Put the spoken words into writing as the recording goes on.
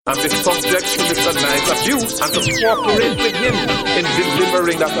and be subject to Mr. Knight's abuse and to cooperate with him in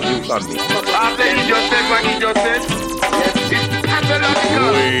delivering that abuse on me. After he just said what he just said, yes, it's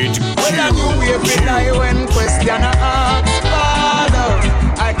pathological. Wade Q. Well, I knew we rely when question asks. Father,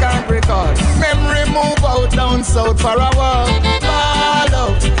 I can't recall. Memory move out down south for a walk. Father,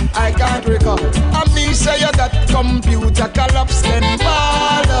 I can't recall. Amnesia, you got computer collapse. Then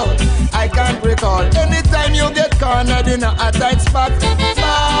father, I can't recall. Anytime you get cornered in a tight spot.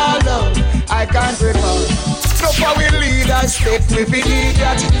 Father, I can't recall. So far we leaders step with the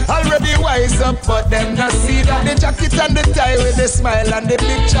idiot. Already wise up, but them not see that. The jacket and the tie with the smile and the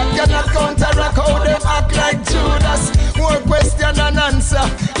big chat cannot counteract how them act like Judas. More question and answer.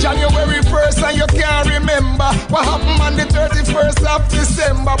 January 1st and you can't remember what happened on the 31st of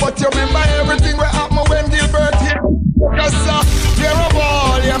December. But you remember everything what happened when Gilbert hit. Cause you're a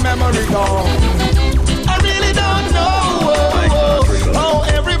ball, your memory gone. I really don't know how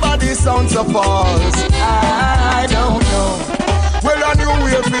everybody sounds so false. I don't know. Well, I knew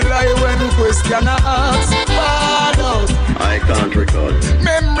we feel like when question asks. Fall out. I can't recall.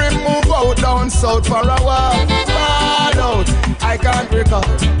 Memory move out down south for a while. Fall out. I can't recall.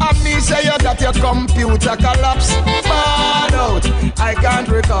 Amnesia, you got your computer collapse. Fall out. I can't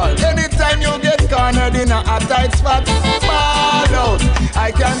recall. Anytime you get cornered in a tight spot. Fall out.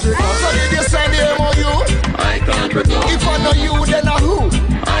 I can't recall. So did you sign the MOU? I can't recall. If I know you, then I who?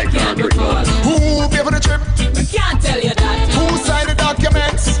 I can't recall. Who paid for the trip? I can't tell you that. Who signed the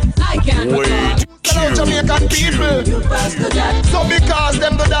documents? I can't recall. Wade Hello, Jamaican people. You pass to that. So because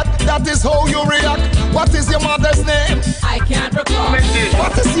them do that, that is how you react. What is your mother's name? I can't recall.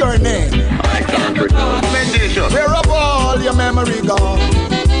 What is your name? I can't recall. Where of all your memory gone?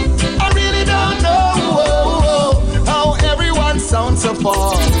 I really don't know how everyone sounds so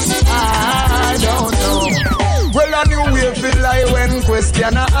false. I don't know. Well, I knew we feel like when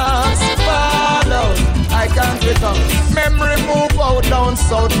question asks. Follow, I can't recall. Memory move out down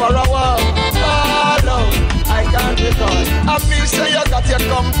south for a while. Follow, I can't recall. Amnesia, you got your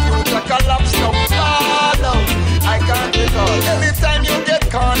computer collapse now. Follow, I can't recall. Anytime you get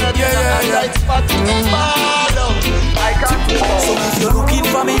cornered in a tight spot. Follow, I can't recall. So if you're looking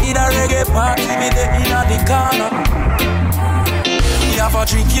for me in a reggae party, me there in the corner. Me have a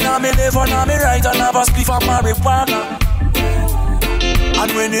drink in me left and me right and have a spliff of marijuana.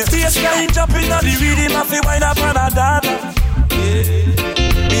 And when the bassline jump in the rhythm, I feel wind up on a data.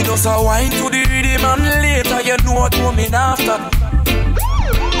 Yeah. Me just a wine to the rhythm and later you know what coming after.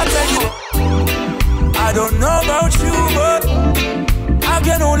 I tell you, I don't know about you, but I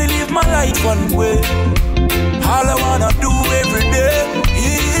can only live my life one way. All I wanna do every day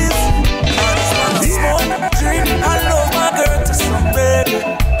is I just wanna smoke, drink, and love my girl to some reggae.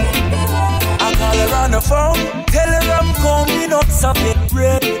 I call her on the phone, tell her I'm coming up, so get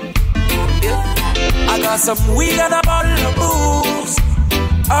ready. Yeah. I got some weed and a bottle of booze.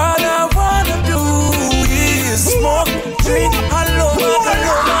 All I wanna do is smoke, drink, and love my girl.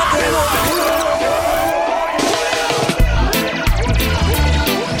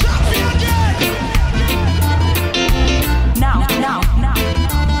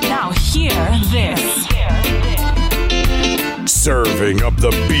 Now hear this. Serving up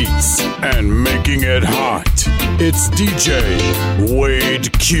the beats and making it hot. It's DJ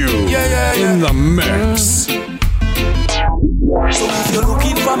Wade Q in the mix. So if you're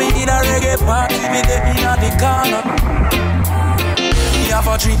looking for me in a reggae party, me there in the corner. Me have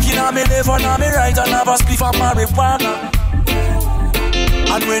a drink in me left and me right and have a spliff of marijuana.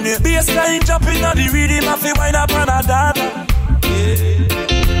 And when the bassline jump in the rhythm, I feel wind up on a data.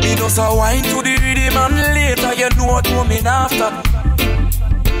 Yeah. Me just a wine to the rhythm and later you know what coming after.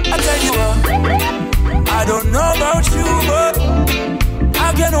 I tell you what, I don't know about you, but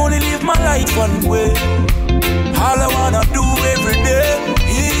I can only live my life one way. All I wanna do every day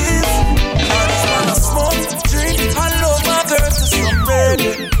is I just wanna smoke, drink, and love my girl to some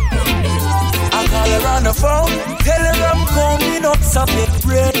reggae. I call her on the phone, tell her I'm coming up, so get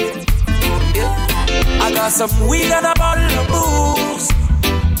ready. Yeah. I got some weed and a bottle of booze.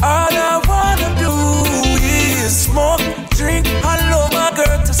 All I wanna do is smoke, drink, and love my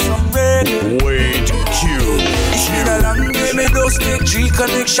girl to some reggae. Wade Q. It's been a long day, me just take G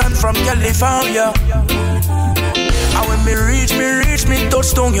connection from California. And when me reach me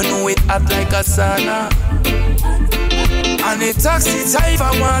touchdown, you know it hot like a sauna. And the taxi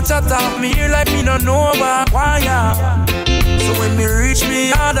driver want to talk me here like me don't know about why. So when me reach me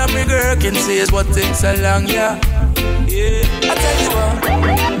yard and me girl can say is what takes so long, yeah. I tell you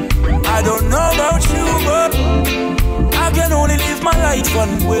what, I don't know about you, but I can only live my life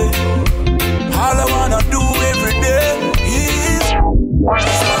one way. All I wanna do every day is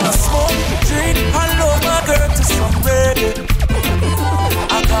Just wanna smoke, drink, and love my girl to some reggae.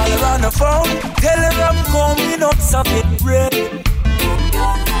 I call her on the phone, tell her I'm coming up, so get ready.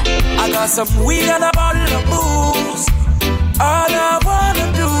 I got some weed and a bottle of booze. All I wanna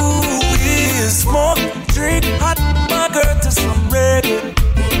do is smoke, drink, hot my girl to some reggae.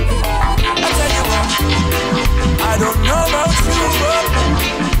 I tell you what, I don't know about you, but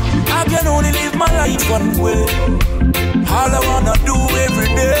I can only live my life one way. All I wanna do every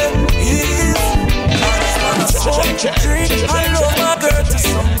day is smoke, drink, and love my girl to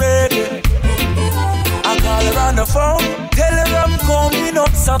some reggae. I call her on the phone, tell her I'm coming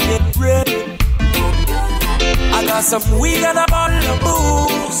up, so get ready. I got some weed and a bottle of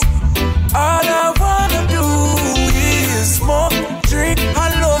booze. All I wanna do is smoke, drink,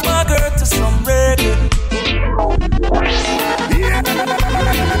 and love my girl to some reggae.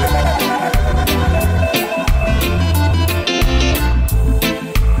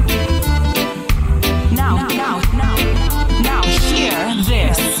 Now, hear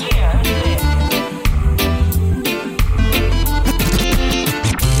this.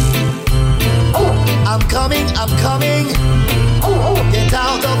 I'm coming. Get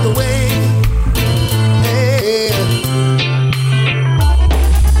out of the way. Hey.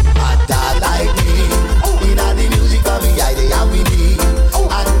 A dog like me, in the music for me, I they am with me.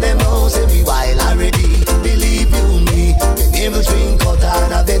 And them know say me while already. Believe you me, the name string cut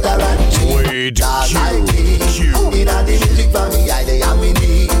and a veteran tree. Dog like me, in the music for me, I they am with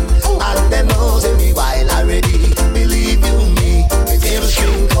me. And them know say me while already. Believe you me, the name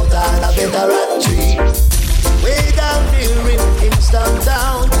string cut and a veteran tree. Way down here in Kingston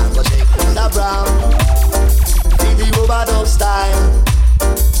town, I'm gonna take the brown. See the overdub style.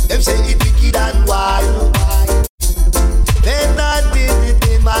 Them say it wicked and wild. Then I did it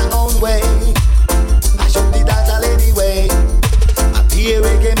in my own way. I should be that all anyway. I hear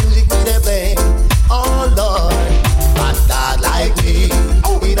reggae music when they play. Oh Lord, a dog like me.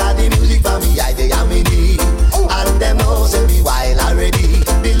 In the music for me, I they am in need. And them know say me while already.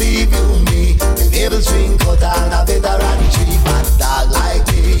 Believe you me, the navel string cut and a veteran tree. A dog like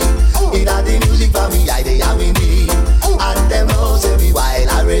me. In the music for me, I they am in need. And them know say me while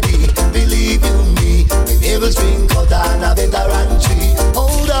already. Believe you me, the navel string cut and a veteran tree.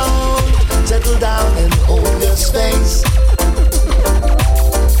 Hold on, settle down and hold your space.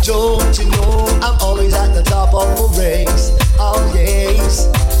 Don't you know I'm always at the top of the race? Oh yes.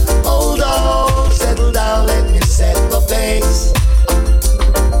 Hold on, settle down, let me set the pace.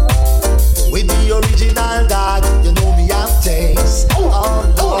 With the original dog, you know me have taste. Oh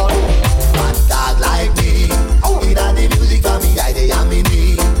Lord, one dog like me. In the music for me, I they am in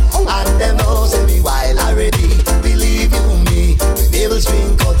me. And them know say me while already. Believe you me, the navel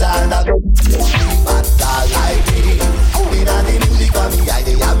string cut and a one dog like me. In the music for me, I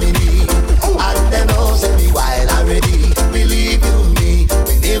they am in me. And them know say me while already. Believe you me,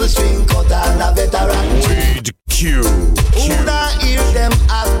 the navel string cut and a veteran. Wade Q. Who not hear them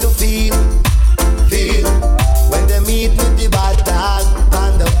have to feel when they meet with the bad dog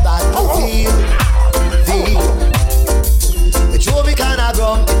on the battlefield. But you be kinda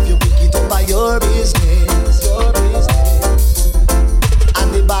wrong if you pick it up by your business. And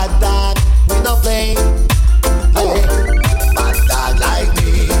the bad dog we not play. Bad dog like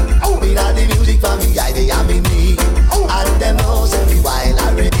me. We not the music for me, I they am in me. And them know say me while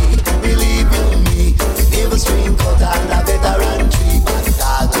already. Believe you me, the navel string cut and a veteran tree. Bad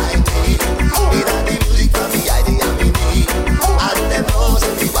dog like me. We not the music for me, I they am in me. And them know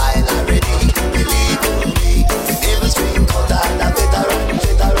say me while already. Believe you me, the navel string cut and a veteran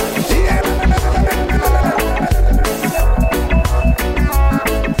tree.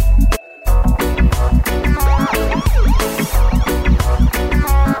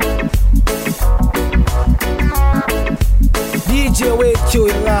 DJ Wade Q,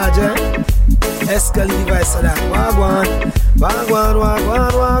 you large, eh? Escaliva, so that wagwan.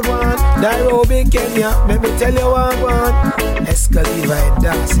 Nairobi, Kenya, let me tell you wagwan. Escaliva, and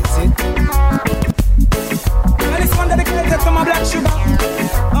dance, is it? Well, this one dedicated to my black sugar.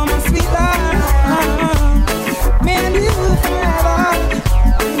 Oh, my sweetheart. Me and you forever.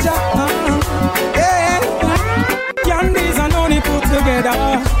 Yeah. Candies and honey put together.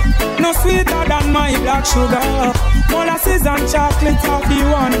 No sweeter than my black sugar. Molasses and chocolate coffee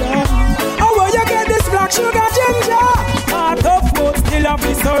wonder. How will you get this black sugar ginger? Heart of food still have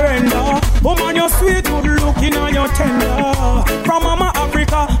to surrender. Woman, you're sweet, good looking and you're tender. From Mama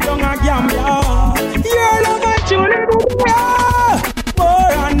Africa, down a Gambia. Your love and truly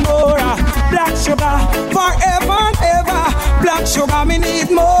more and more. Black sugar, forever and ever. Black sugar, me need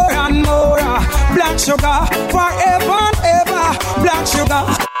more and more. Black sugar, forever and ever. black sugar.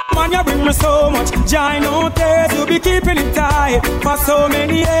 Man, you bring me so much joy, no tears. You be keeping it tight for so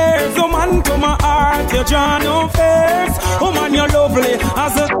many years. Oh man, to my heart, you draw no face. Oh man, you're lovely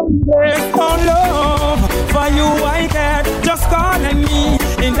as a place. Oh love, for you I care. Just calling me,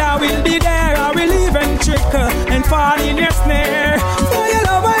 and I will be there. I will even trick and fall in your snare. For your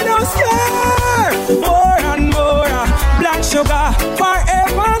love, I don't scare. More and more, black sugar,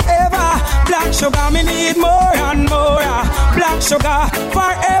 forever and ever. Black sugar, me need more and more. Black sugar,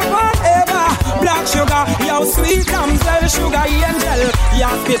 forever and ever. Black sugar, yo sweet damsel, sugar angel. Your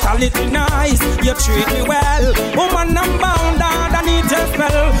hospitality nice, you treat me well. Woman, I'm bound underneath your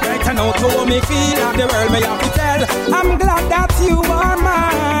spell. Right now to me feel of the world, me have to tell. I'm glad that you are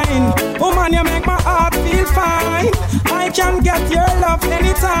mine. Woman, you make my heart feel fine. I can get your love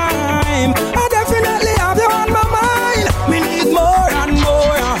anytime. I definitely have you on my mind. Me need more and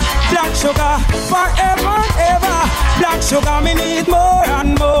more. Black sugar, forever and ever. Black sugar, me need more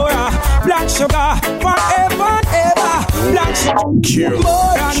and more. Black sugar, forever and ever. Black sugar,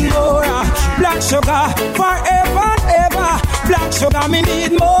 more and more. Black sugar, forever and ever. Black sugar, me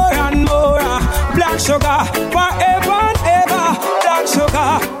need more and more. Black sugar, forever and ever. Black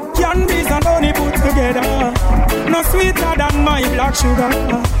sugar, candies and honey put together. No sweeter than my black sugar.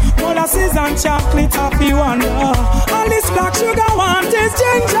 Molasses and chocolate, happy wonder. All this black sugar want is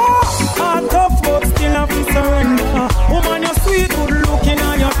ginger. A tough but still have to surrender. Woman, you're sweet, good looking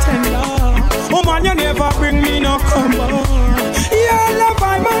and you're tender. Woman, you never bring me no cumber. Your love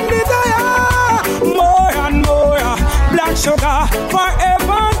I man desire. More and more. Black sugar,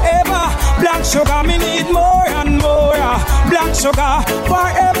 forever and ever. Black sugar, me need more and more. Black sugar,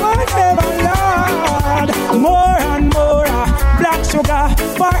 forever and ever, Lord. More and more. Black sugar,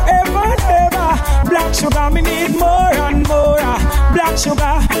 forever and ever. Black sugar, me need more and more. Black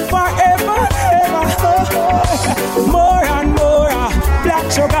sugar, forever and ever. More and more. Black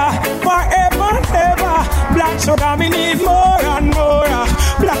sugar, forever and ever. Black sugar, me need more and more.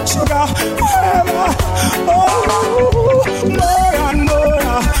 Black sugar, forever. Oh, more and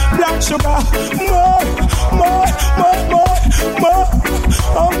more. Black sugar, more, more, more, more, more.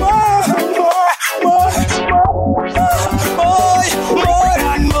 Oh, more, more, more, more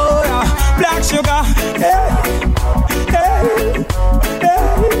and more. Black sugar, hey, hey, hey.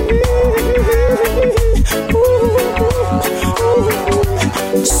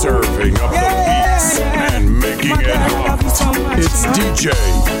 Serving up the beats and making it hot. It's DJ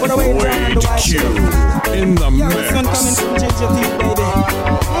Wade Q in the mix.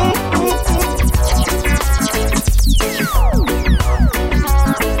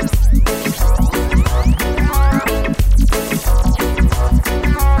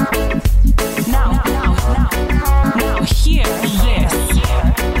 Now, hear this.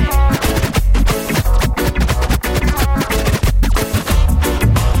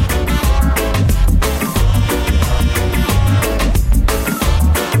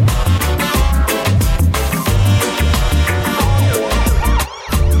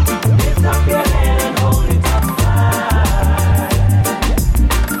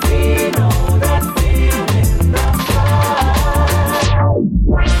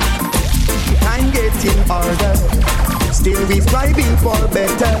 For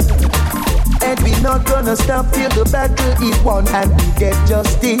better, and we not gonna stop till the battle is won and we get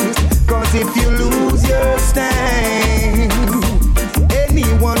justice. Cause if you lose your stand,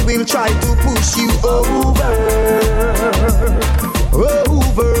 anyone will try to push you over,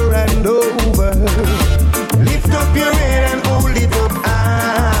 over and over. Lift up your head and hold it up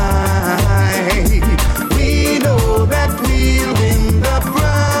high. We know that we'll win the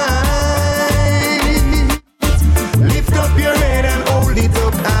prize. Lift up your head and hold it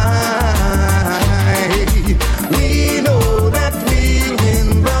up high. We know that we'll win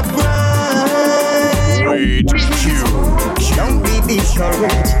the prize. Wade Q. Don't be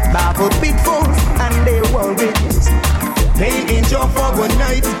discouraged by the pitfalls and their worries. Pain endure for one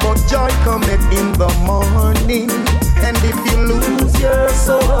night, but joy cometh in the morning. And if you lose your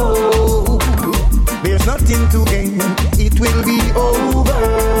soul, there's nothing to gain. It will be over.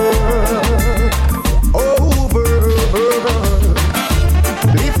 Over.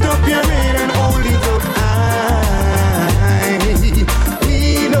 Lift up your head and hold it up high.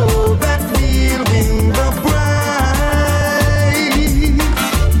 We know that we'll win the prize.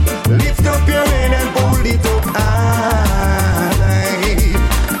 Lift up your head and hold it up high.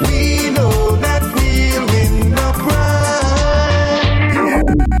 We know that we'll win the prize.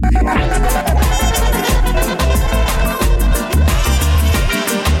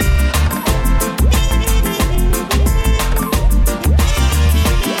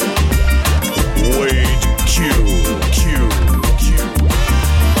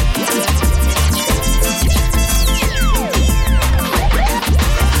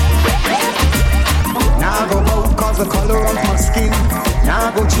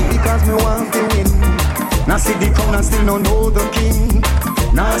 see the crown and still no know the king.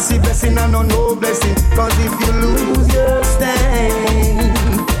 Now see blessing and no blessing. Cause if you lose your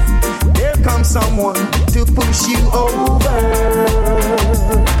stand, there comes someone to push you over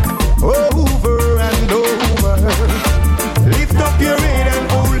and over. Lift up your head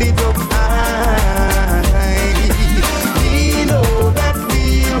and hold it up high. We know that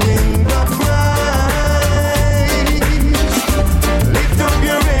we'll win the prize. Lift up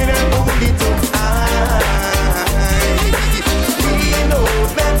your head and hold it up high. We know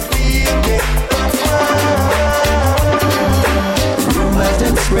that we'll get the prize. Rumors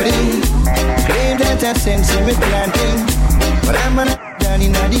that spreading, claim that I sense me planting, but I'm an down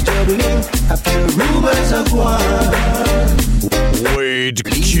in the juggling. I feel rumors of war. Wade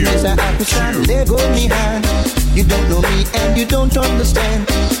Q. There go me hand. You don't know me and you don't understand.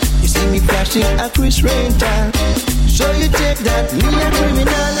 You see me flashing a Chris Rain time. So you take that, me a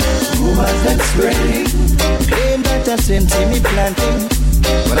criminal. Rumors that spreading, claim that I sense me planting,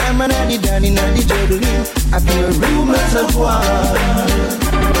 but I'm an addy down in the juggling. I feel rumors of war.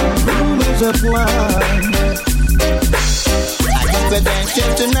 Rumors of war. But then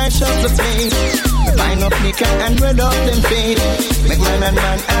just to nice up the place. Find up liquor and bread off them fade. Make man and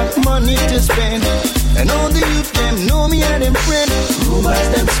man have money to spend. And all the youth them know me and them friend. Rumors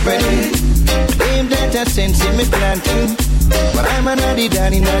them spreading, claim that I sense in me planting, but I'm an addy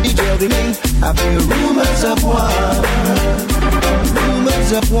down in the juggling. I feel rumors of war.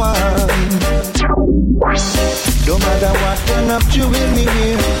 Rumors of war. No matter what turn up you in me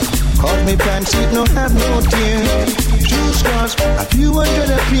here. Cause me pants it no have no tear. Two scars, a few hundred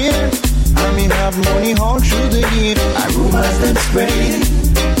appear. I mean have money all through the year. I rumors them spreading,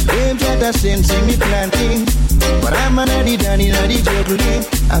 claim that I sense in me planting, but I'm an addy down in the juggling.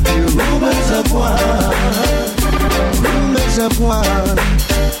 I feel rumors of war. Rumors of war.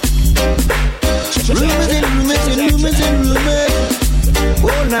 Rumors and rumors and rumors and rumors.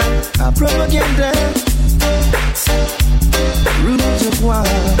 Oh now, a propaganda. Rumors of war.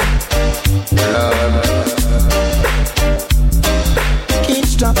 Can't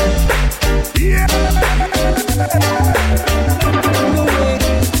stop. Yeah. No way.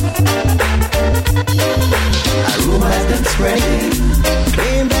 Rumors that spreading,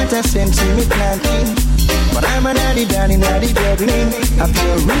 claim that I sense in me planting, but I'm an addy down in the juggling. I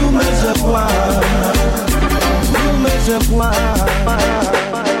feel rumors of war. Rumors of war.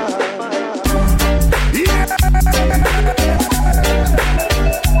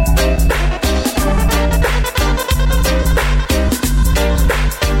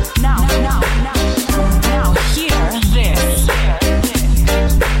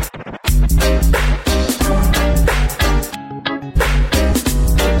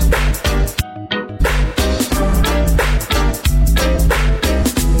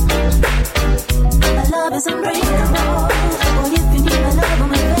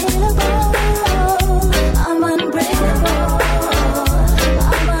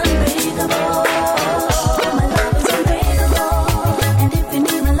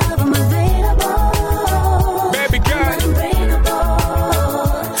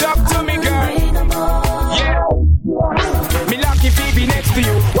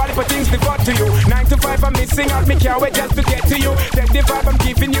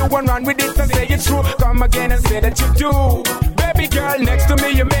 Run with it and say it's true. Come again and say that you do. Baby girl, next to me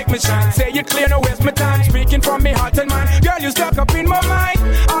you make me shine. Say it clear, no waste my time. Speaking from me heart and mind. Girl, you stuck up in my mind.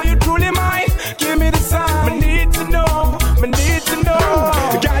 Are you truly mine? Give me the sign. I need to know. I need to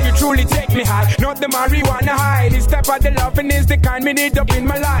know. Girl, you truly take me high. Not the marijuana high. This type of the loving is the kind me need up in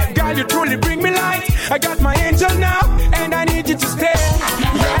my life. Girl, you truly bring me light. I got my angel now, and I need you to stay.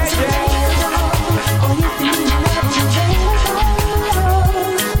 Yeah, yeah.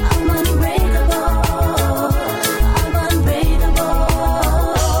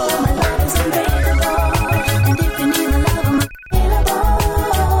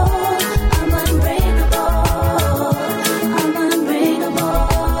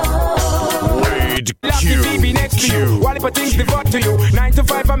 Things devote to you. 9 to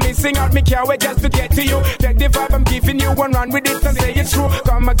 5 I'm missing out, me can't wait just to get to you. Take the vibe, I'm giving you one run with it and say it's true.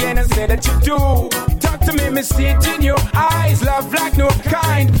 Come again and say that you do. Talk to me, me see it in your eyes. Love like no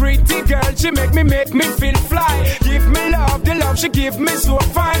kind. Pretty girl, she make me feel fly. Give me love, the love she give me so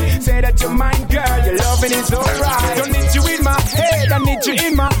fine. Say that you're mine, girl, your loving is alright. Don't need you in my head, I need you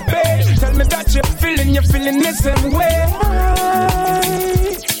in my bed. Tell me that you're feeling the same way.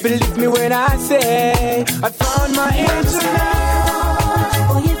 Believe me when I say I found my angel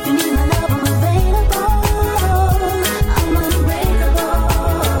now. Boy, if you need my love, I'm available. I'm unbreakable.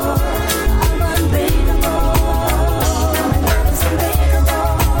 I'm unbreakable. My love is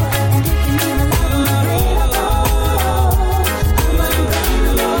available. And if you need my love, I'm available.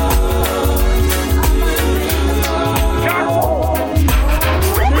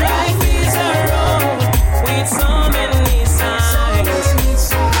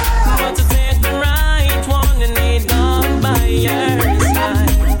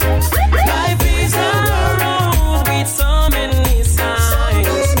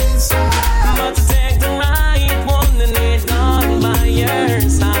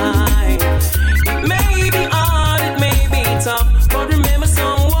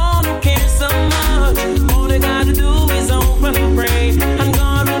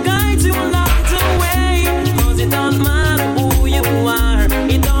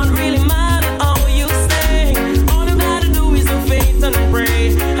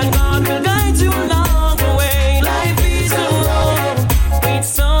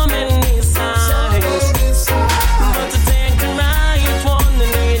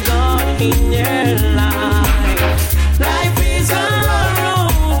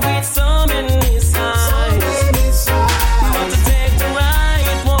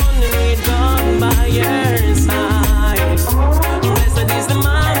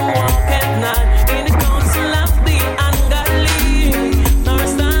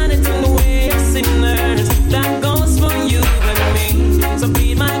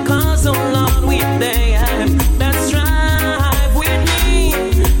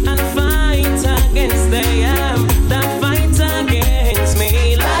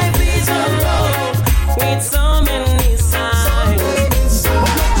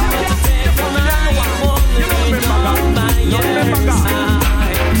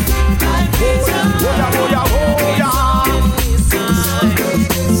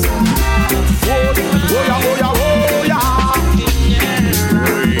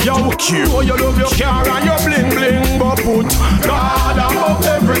 your car and your bling bling, but put God above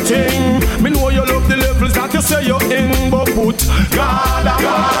everything. Me know you love the levels that you say you're in, but put God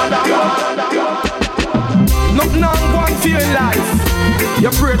above. Nothing on one feel life.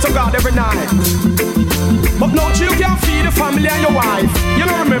 You pray to God every night, but now you can't feed the family and your wife. You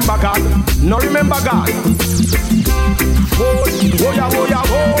don't remember God. No remember God. Oh yeah, oh yeah,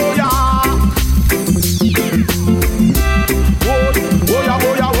 oh yeah. Oh yeah,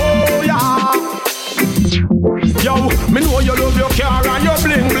 oh yeah, oh yeah. Yo, me know you love your car and your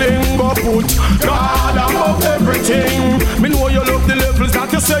bling bling, but put God above everything. Me know you love the levels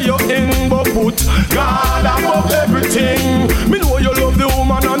that you say you're in, but put God above everything. Me know you love the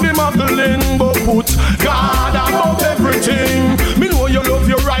woman and the Magdalene, but put God above everything. Me know you love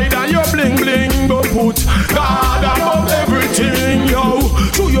your ride and your bling bling, but put God above everything. Yo,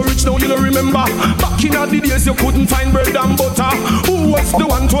 so you're rich now, you don't remember. Back in the days you couldn't find bread and butter. Who was the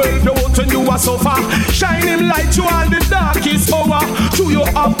one to help you out when you were suffer? Shining light you all the darkest hour. So you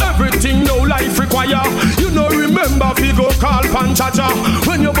have everything no life require. You know remember if you go call Panchacha.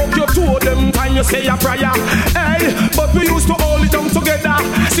 When you book your two of them time you say a prayer. Hey, but we used to hold it down together.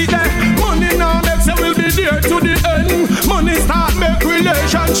 See that money now makes it will be there to the end. Money start make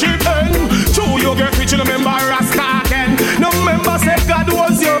relationship end. So you get rich, you remember Rasta again. No remember say God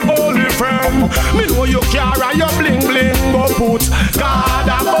was your only friend. Me know you carry your bling bling, but put God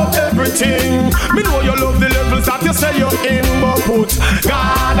above everything. Me know you love the levels that you say you're in, but put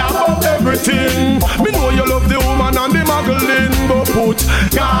God above everything. Me know you love the woman and the Magdalene, but put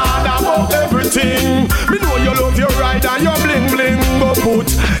God above everything. Me know you love your ride and your bling bling, but put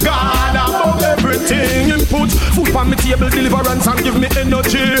God above everything. Put food on my table, deliverance and give me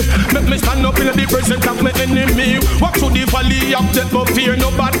energy. Make me stand up in the presence of my enemy. Walk through the valley of death but fear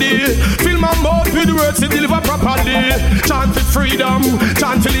nobody. Fill my mouth with words to deliver properly. Chant for freedom,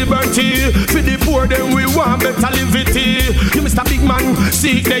 chant for liberty. For the poor then we want better liberty. You Mr. Big Man,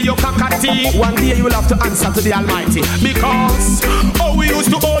 seek there your cockatee. One day you will have to answer to the Almighty. Because we used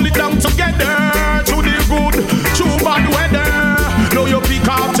to hold it down together. Through the good, through bad weather. Now you pick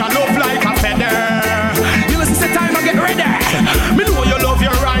up your love like a feather. You must say time and get ready. Me know you love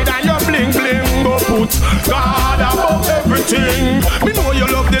your ride and your bling bling, but put God above everything. Me know you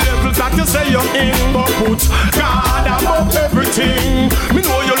love the levels that you say you're in, but put God above everything. Me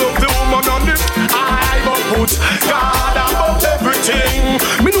know you love the woman on the eye, but put God above everything.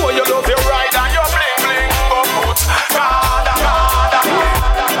 Me know you love your ride and your bling bling, but put God above.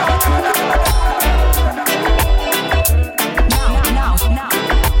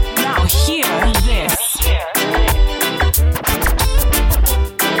 Now hear this.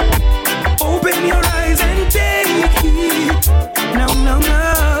 Open your eyes and take it. No.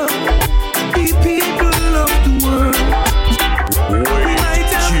 The people of the world. We might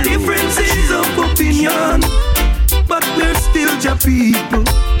have differences of opinion, but we're still your people.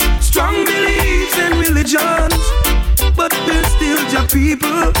 Strong beliefs and religions, but we're still your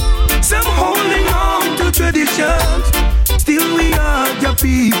people. Some holding on to traditions, still we are your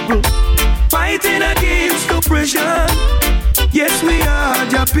people. Fighting against oppression, yes we are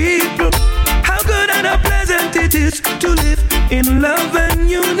your people. How good and how pleasant it is to live in love and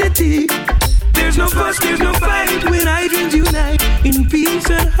unity. There's no fuss, there's no fight when idols unite in peace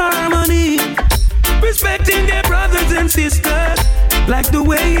and harmony. Respecting their brothers and sisters like the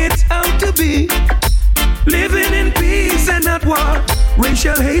way it's out to be. Living in peace and not war,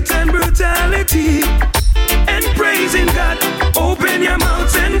 racial hate and brutality. And praising God, open your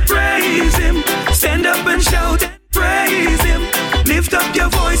mouths and praise Him. Stand up and shout and praise Him. Lift up your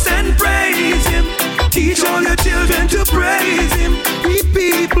voice and praise Him. Teach all your children to praise Him. We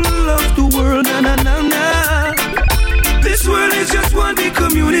people of the world, na. This world is just one big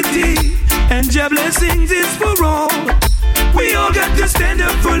community, and your blessings is for all. We all got to stand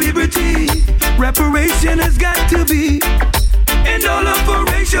up for liberty. Reparation has got to be. And all of our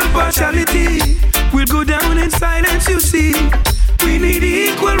racial partiality will go down in silence, you see. We need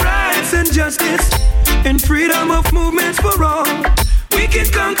equal rights and justice and freedom of movements for all. We can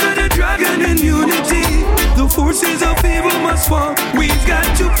conquer the dragon in unity. The forces of evil must fall. We've got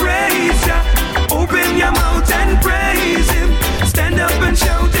to praise Jah. Open your mouth and praise Him. Stand up and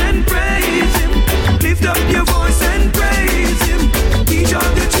shout and praise Him. Lift up your voice and praise Him. Teach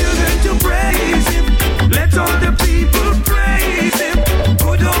all the children to praise Him. Let all the people praise Him.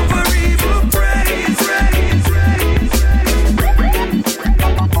 Good over evil, praise.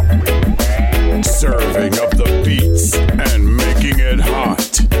 Serving up the beats and making it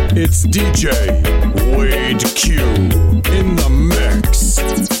hot. It's DJ Wade Q in the mix.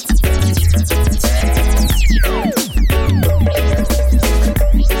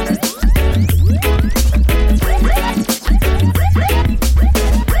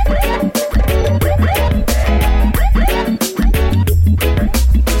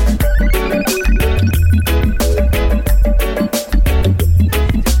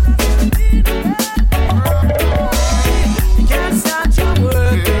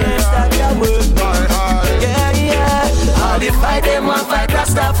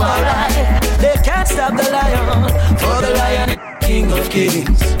 Rastafari. They can't stop the lion, for the lion is King of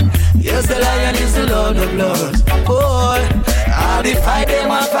Kings. Yes, the lion is the Lord of Lords. Boy, I'll defy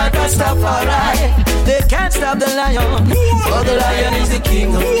them and fight Rastafari. They can't stop the lion, for the lion is the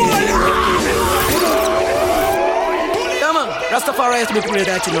King of Kings. Come on, Rastafari has to be played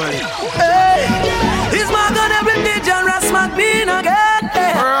that you know it. Hey, he's more than every religion, Rastman being again.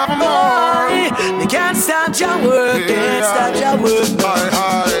 Boy, they can't stop your work, can't stop your work.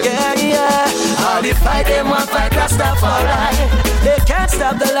 Yeah, yeah. I'll defy them and fight Rastafari. They can't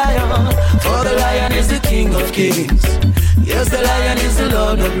stop the lion, for the lion is the King of Kings. Yes, the lion is the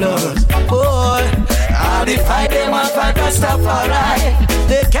Lord of Lords. Boy, I'll defy them and fight Rastafari.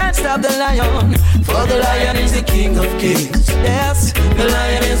 They can't stop the lion, for the lion is the King of Kings. Yes, the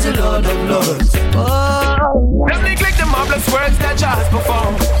lion is the Lord of Lords. Oh. Them neglect the marvelous words that Jah has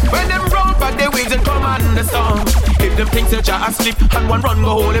performed. When them round back their waves and command the storm. If them think that Jah has sleep and one run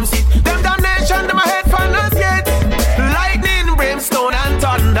go hold him seat, them damnation them a head finals yet. Lightning, brimstone and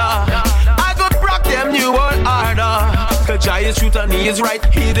thunder, I go rock them new world order. Cause Jah is truth and he is right.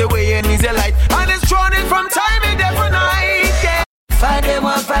 He the way and he's the light, and his throne is from time and day for night. Yeah. Fight them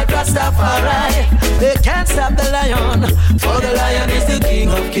and fight Rastafari. They can't stop the lion, for the lion is the King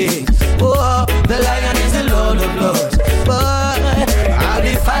of Kings. Oh, the lion is the Lord of Lords. But I'll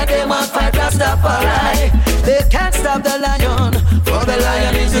defy them and fight Rastafari. They can't stop the lion, for the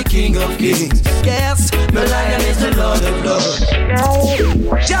lion is the King of Kings. Yes, the lion is the Lord of Lords.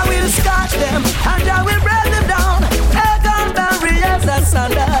 Jah will scorch them and Jah will break them down. Egg on barriers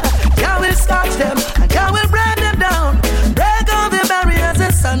asunder. Jah will scorch them and Jah will break them down. Break all the barriers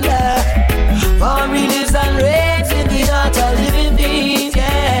asunder. For release and raise in the heart of living beings,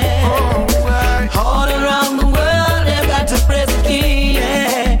 yeah. All around the world they've got to praise the King,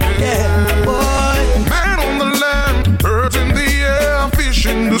 yeah, yeah, boy. Man on the land, birds in the air, fish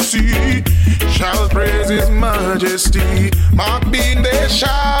in the sea, shall praise His Majesty. Mark being they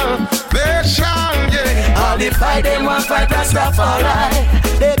shall, yeah. I'll defy them and fight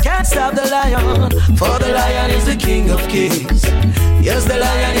Rastafari. They can't stop the lion, for the lion is the King of Kings. Yes, the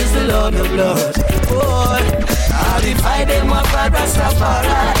lion is the Lord of Lords. Boy, I'll defy them and fight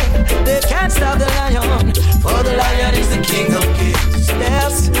Rastafari. They can't stop the lion, for the lion is the King of Kings.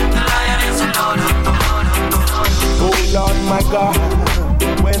 Yes, the lion is the Lord of Lords. Oh Lord my God,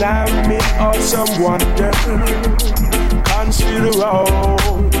 when I'm in awesome wonder, consider all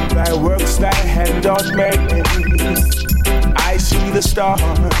thy works thy hand doth make. I see the stars,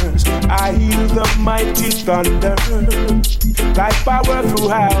 I hear the mighty thunder, thy power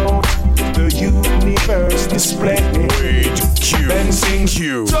throughout the universe display. Wade Q. Then sings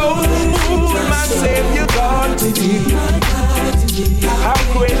you. So my Savior God to thee, how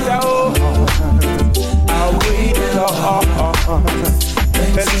great thou art, how great thou art.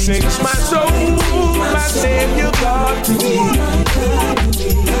 Then sings my soul, my Savior God to thee,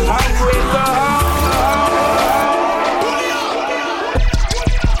 how great thou art.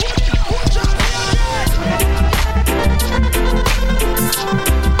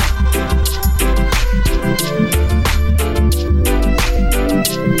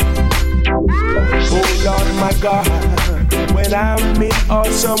 My God, when I'm in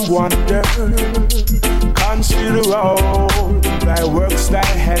awesome wonder, consider all thy works thy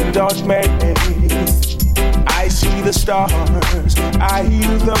hand doth make. I see the stars, I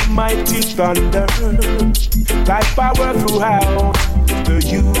hear the mighty thunder, thy power throughout the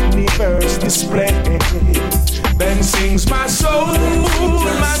universe display. Then sings my soul,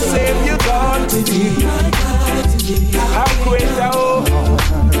 my Savior God to thee, how great thou art,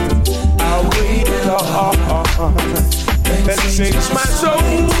 how great thou art. Then sings my soul,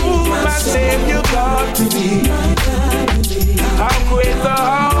 my Savior God to thee, how great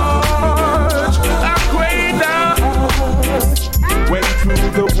thou art, how great thou art. When through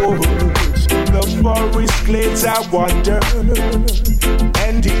the woods, the forest glades I wander,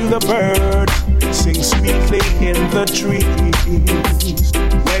 and hear the bird sing sweetly in the trees.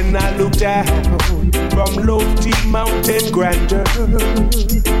 When I look down from lofty mountain grandeur,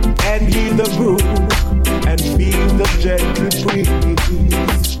 and hear the brook and feel the gentle breeze,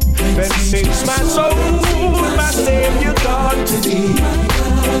 then sings my soul, my Savior God to thee,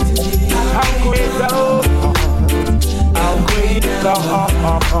 how great thou art, how great thou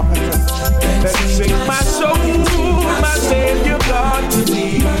art. Then sings my soul, my Savior God to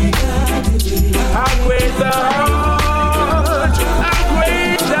thee, how great thou art, how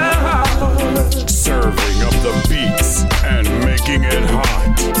great thou art. Serving up the beats and making it hot.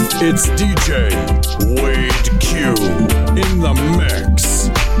 It's DJ Wade Q in the mix.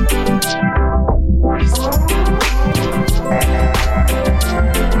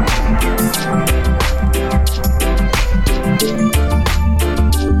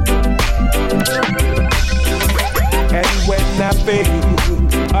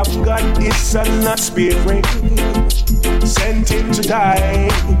 spirit, sent him to die.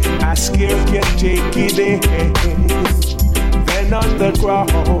 I scared can take it in. Then on the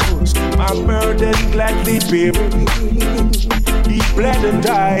cross, my burden gladly buried. He bled and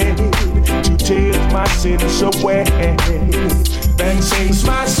died to take my sins away. Then sings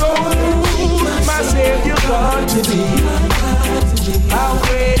my soul, my Savior God to thee. How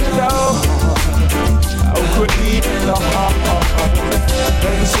great thou, how great thou art.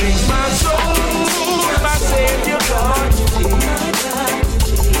 Then sings my soul, my Savior God to thee.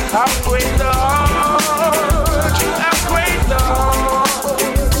 How great thou art, how great thou art.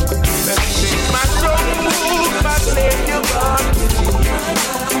 Then sings my soul, my Savior God to thee.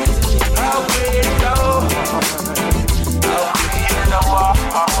 How great thou art.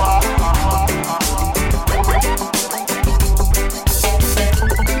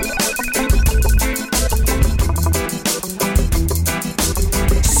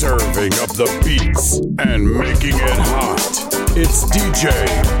 Serving up the beats and making it hot. It's DJ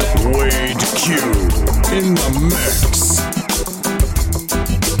Wade Q in the mix.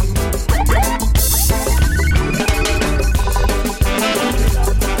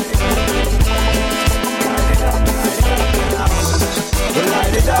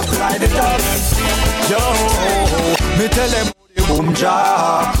 Light it up, yo. Me tell them boom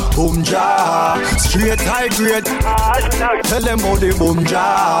ja, straight high grade. Tell them how the boom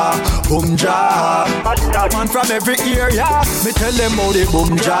ja. Man from every area, me tell them how the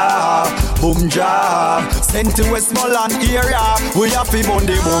boom ja. Sent to Westmoreland area, we have to burn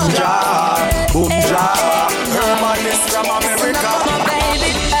the boom ja. Herman is from America.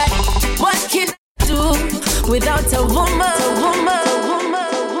 Baby, what can I do without a woman?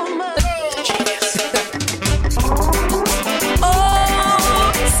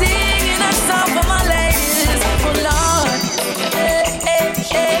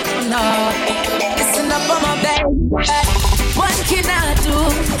 What can I do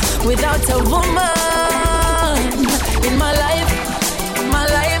without a woman in my life,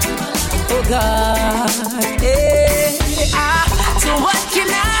 oh God, so what can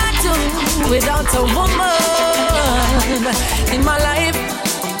I do without a woman in my life,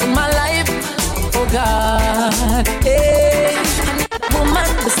 oh God, I need a woman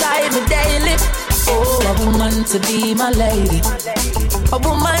beside me daily, oh, a woman to be my lady, a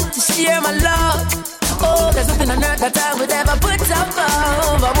woman to share my love. Oh, there's nothing on earth that I would ever put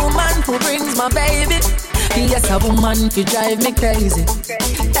above a woman who brings my baby. Yes, a woman who drive me crazy.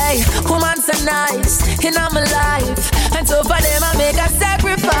 Hey, woman so nice in my life, and so for them I make a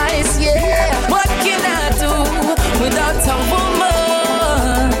sacrifice. Yeah, what can I do without a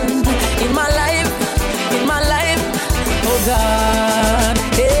woman in my life, oh God.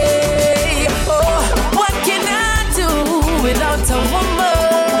 Hey, oh, what can I do without a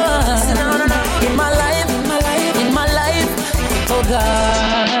woman in my life? Oh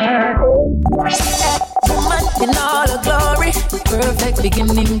God, woman in all her glory, perfect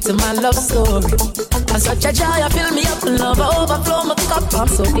beginning to my love story. And such a joy, I fill me up, love overflow my cup. I'm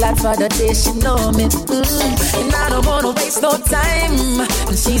so glad for the day she know me. And I don't wanna waste no time.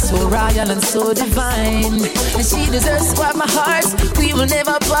 And she's so royal and so divine, and she deserves to have my heart. We will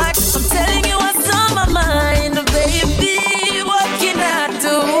never part. I'm telling you what's on my mind, baby. What can I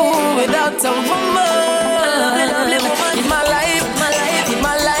do without a woman in my life?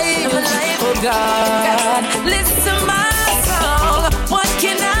 Oh God, listen my song. What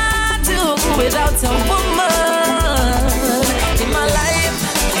can I do without a woman in my life,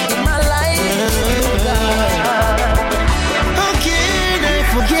 oh God. How can I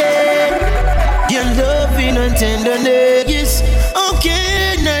forget your loving and tenderness? How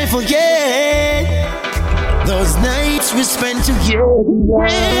can I forget those nights we spent together?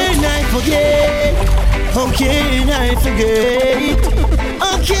 Can I forget? How can I forget?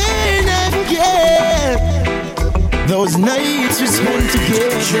 How can I forget those nights we spent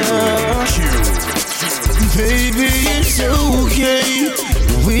together? Baby, it's okay.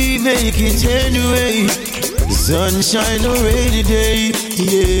 We make it anyway. Sunshine or rainy day.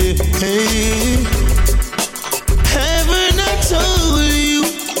 Yeah. Hey. Haven't I told you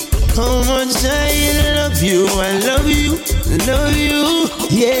how much I love you? I love you.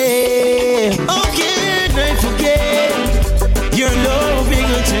 Yeah. How can I forget your loving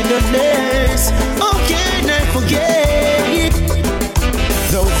and tenderness? How can I forget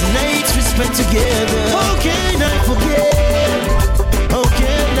those nights we spent together? How can I forget? How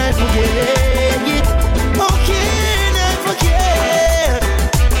can I forget? How can I forget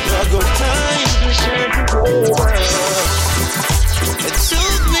the good times we shared together? It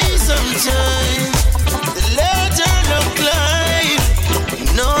took me some time to let her look like,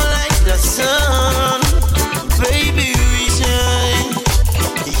 like the sun.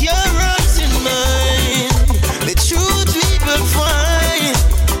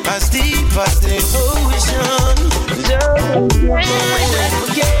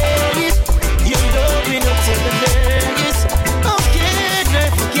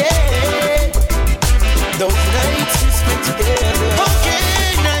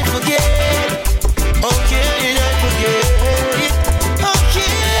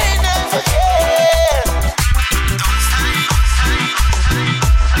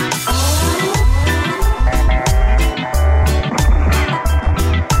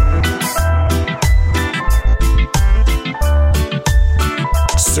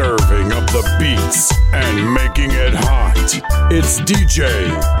 DJ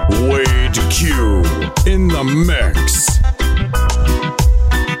Wade Q in the mix.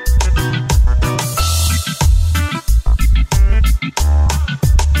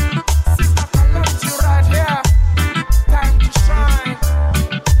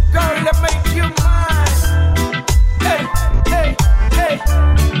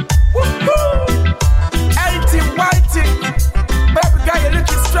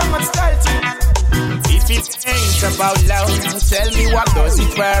 About love, tell me what does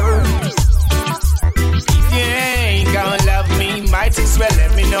it worth? If you ain't gonna love me, might as well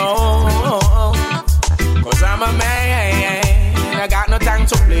let me know. Cause I'm a man, I got no time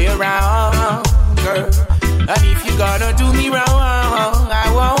to play around, girl. And if you're gonna do me wrong, I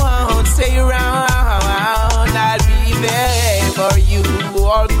won't stay around. I'll be there for you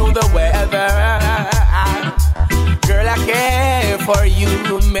all through the weather. Girl, I care for you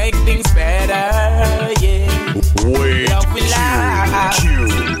to make things better, yeah. Wade Q.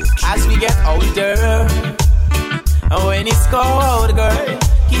 As we get older, and when it's cold, girl,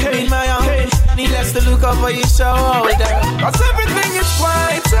 keep in my arm. Needless to look over your shoulder, cause everything is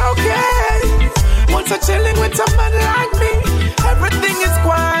quite okay. Once you're chilling with a man like me, everything is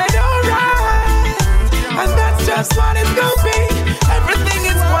quite alright. And that's just what it's gonna be. Everything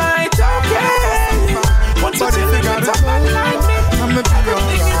is quite okay. Once you're chilling with a man like me,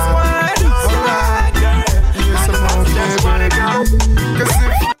 everything is quite alright, girl. Cause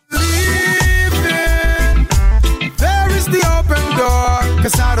if you're leaving, there is the open door.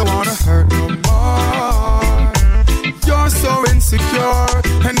 Cause I don't wanna hurt no more. You're so insecure.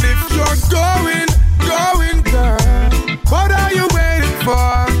 And if you're going, girl, what are you waiting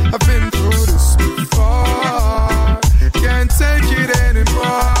for? I've been through this before. Can't take it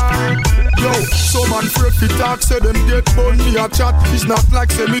anymore. Yo, so man afraid fi talk, say them get bun me a chat. It's not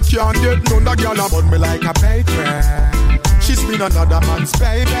like say me can't get none. The girl a bun me like a baby. She's been another man's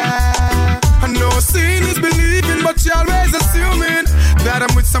baby. I know seeing is believing, but she always assuming that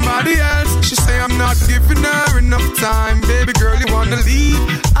I'm with somebody else. She say I'm not giving her enough time. Baby girl, you wanna leave?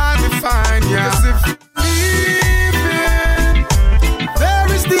 I'll be fine, yeah. Cause if you're leaving, there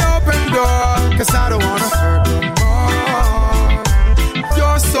is the open door. Cause I don't wanna hurt no more.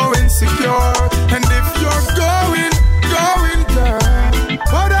 You're so insecure. And if you're going, girl,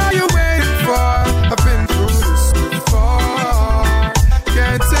 what are you waiting for? I've been through this before.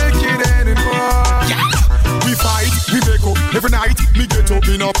 Can't take it anymore. Yeah. We fight, we make up every night. Me get up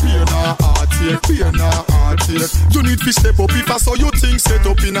in a pain or heartache, pain or heartache. You need to step up if I saw you things set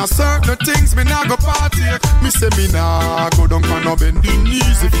up in a certain things. Me nah go partake. Me say me nah go down for no bending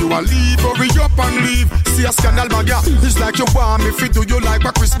knees. If you a leave, hurry up and leave. See a scandal bag, yeah. It's like you want me fit. Do you like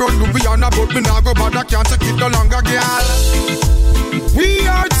what Chris Brown do? We on about me nah go bad. I can't take it no longer, girl. We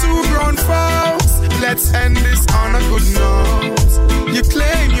are two grown folks. Let's end this on a good note. You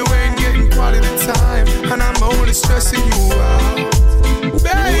claim you ain't getting quality time, and I'm only stressing you out.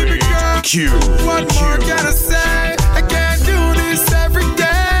 Baby girl, what more can I say? I can't do this every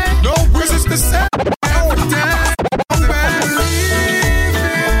day. No, cause it's the same every day. When leaving,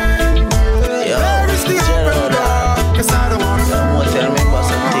 there is the open door. Cause I don't wanna remember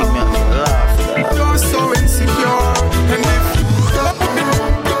something, man. You're so insecure. And if you go,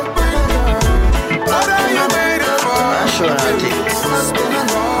 what are you waiting for? I'm sure I think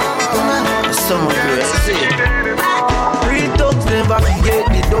someone crazy. Real talks never forget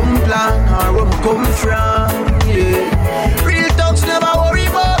the dumb plan or where we come from, yeah. Real talks never worry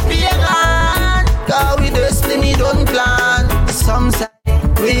about being on. Cause we destiny don't plan. Some say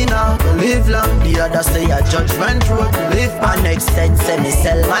we not live long. The others say a judgment road to live. And next ten say me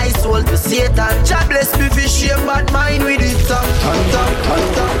sell my soul to Satan. God bless me for shame, but mine with it.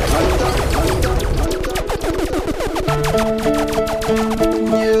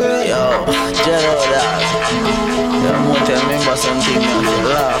 Yo, General Dad. I want to remember something and to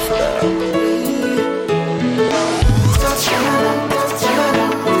laugh at.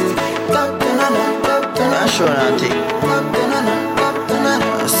 I'm sure I think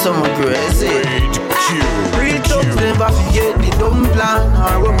someone crazy. Real talks never forget the dumb plan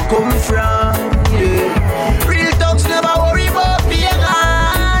or where we come from, yeah. Real talks never worry about being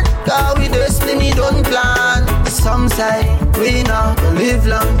on. Cause we destiny don't plan. Some say we not live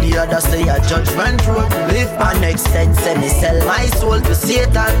long. The others say a judgment road to live. And next ten say me sell my soul to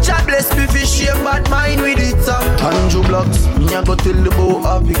Satan. God bless me for shame, but mine with it. 100 blocks, me a go tell the boy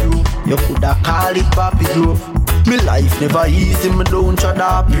Happy Grove. You coulda call it Papi Grove. Me life never easy, me don't try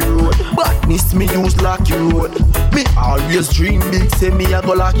that road. Badness me use lock you road. Me always dream big, say me a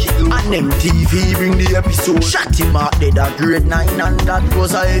go lock you. And MTV bring the episode. Shot him out dead at grade 9 and that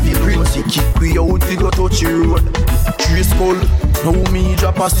was a heavy print. He kick we out, we go touch the road. Tree skull, now me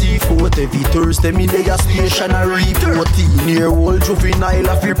drop a C4. Every Thursday me lay a stationary 14-year-old juvenile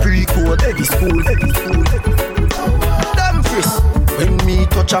a fi pre-code. Every school. Damn frisk, when me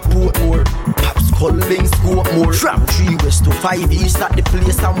touch a port more. Calling scope more. From 3 west to 5 east at the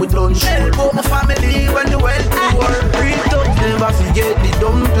place and we done show. Help my family when the well poor. Real talk never forget the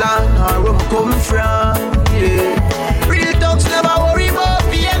dumb plan or where me come from, yeah. Real talks never worry about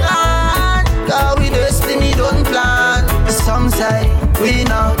being on, cause we destiny don't plan. Some say we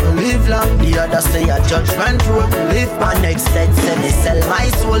now live long, the others say a judgment road to live. My next set say me sell my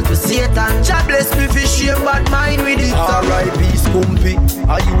soul to Satan. God bless me for shame but mine with it. R.I.P. Scumpy,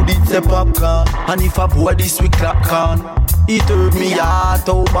 are you did the popcorn? And if I boy this we clap can, it hurt me heart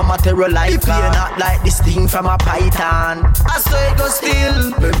over materialize. If you're not like this thing from a python, I say it go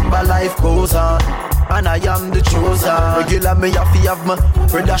still. Remember life goes on, and I am the chosen. Regular me have to have my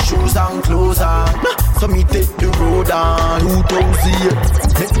brother shoes and clothes on. So me take the road on 2008,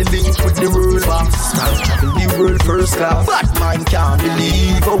 make the link with the world box. Start travel the world first class. But man can't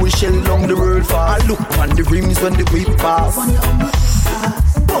believe how we shell along the world fast. I look on the rims when the whip pass.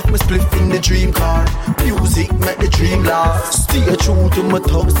 Buff me split in the dream car. Music make the dream last. Stay true to my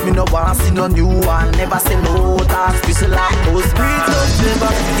thugs, me no want see no new one. Never say no, that's whistle and buzz. Real talks never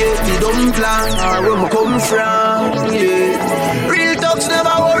forget the dumb plan or where me come from, yeah. Real talks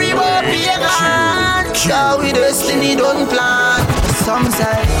never worry about being on, cause we destiny don't plan. Some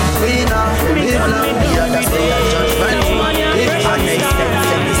say we not live long, the others say a judgment. If I make sense,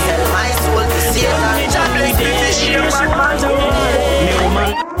 then we sell my soul to Satan. God bless me for shame, man.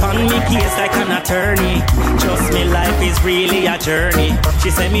 On me case like an attorney. Trust me, life is really a journey.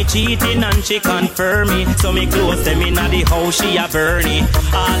 She say me cheating and she confirm me. So me close them in the house, she a burning.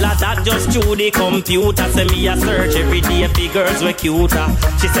 All of that just through the computer. Say me a search every day for girls we cuter.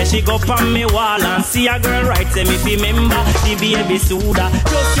 She say she go on me wall and see a girl right. Say me fi member the baby soda.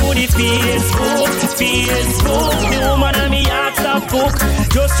 Just through the Facebook. The woman and me ask a book.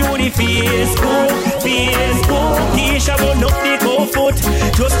 Just through the Facebook. Keisha will up the go foot.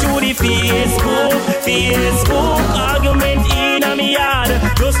 Just through the Facebook, argument in a me yard.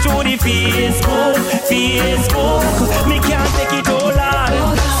 Just through the Facebook, me can't take it all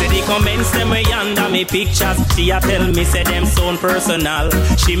out. Say the comments them way under me pictures. She a tell me say them sound personal.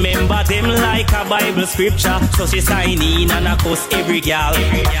 She remember them like a Bible scripture. So she sign in and a cuss every gal.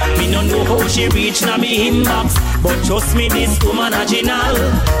 Me no know how she reach na me inbox, but trust me this woman original.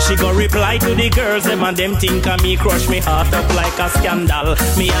 She go reply to the girls them and them think of me crush me heart up like a scandal.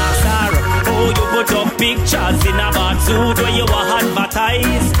 Me ask her, oh you put up pictures in a bad suit where you were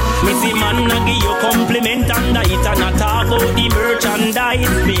advertised. Me see man na give you compliment under it and a talk about the merchandise.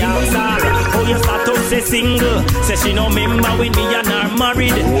 Me ask her, oh you start up say single. Say she no remember when me and her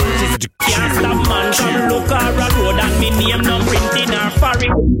married. She can't stop man from look her a road and me name no print in her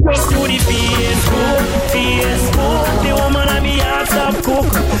forehead. Just to the Facebook, the woman and me heart stop cook.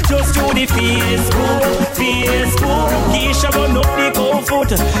 Just to the Facebook, Keisha run up the go foot.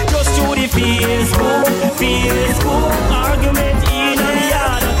 Just to the Facebook, argument in the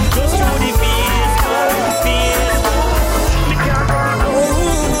yard. Just to the Facebook.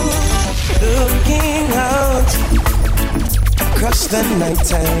 Looking out across the night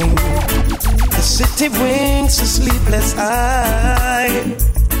time, the city winks a sleepless eye.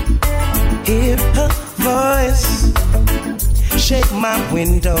 Hear her voice shake my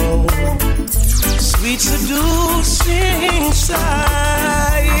window, sweet seducing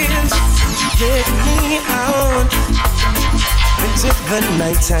sighs. Take me out into the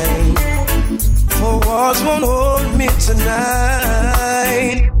nighttime, for walls won't hold me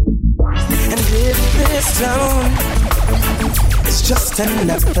tonight. And if this town is just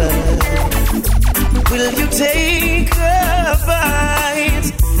another, will you take a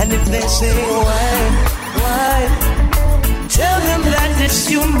bite? And if they say why? Tell them that it's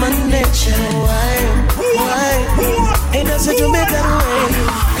human nature. Why? It doesn't do me that way.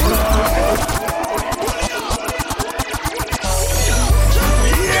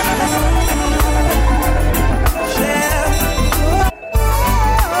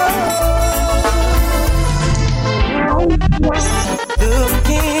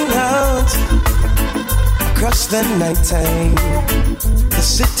 Looking out across the nighttime, the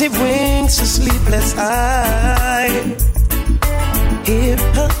city winks a sleepless eye. Hear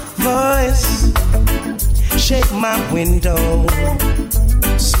her voice shake my window,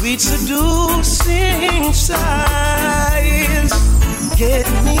 Sweet seducing sighs get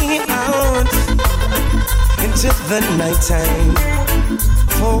me out into the nighttime.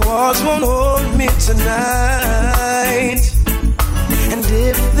 For walls won't hold me tonight. And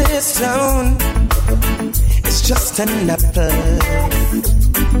if this town is just an apple,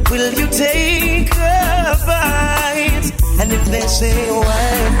 will you take a bite? And if they say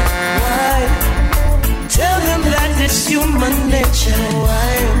why? Tell them that it's human nature.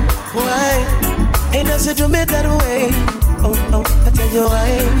 Why? Hey, does it do me that way? Oh, I tell you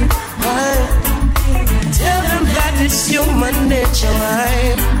why? Tell them that it's human nature.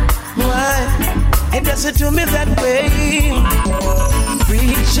 Why? Hey, does it do me that way?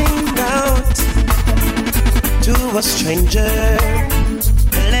 Reaching out to a stranger.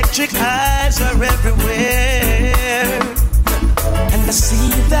 Electric eyes are everywhere. And I see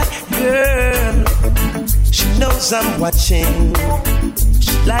that girl. She knows I'm watching.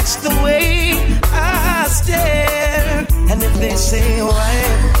 She likes the way I stare. And if they say why?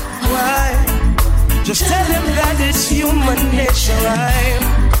 Just tell them that it's human nature.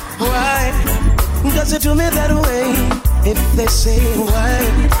 Why? Does it do me that way? If they say why?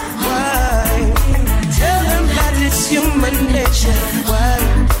 Tell them that it's human nature. Why?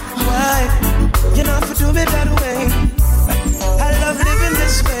 You know, if you do me that way. I love living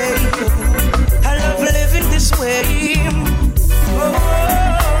this way. I love living this way.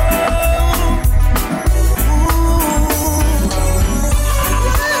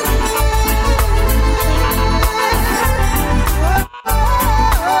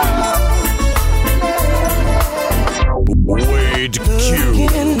 Wade Q.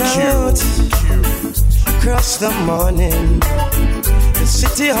 Across the morning, the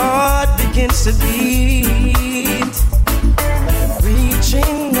city heart begins to beat.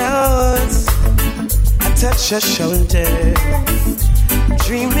 Reaching out, I touch your shoulder,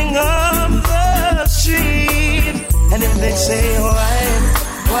 dreaming of the street. And if they say why?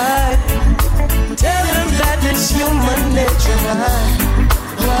 Tell them that it's human nature.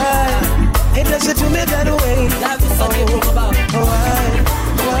 Why? It doesn't do me that way. Why?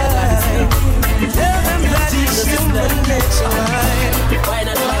 Tell them that it's human nature. Why?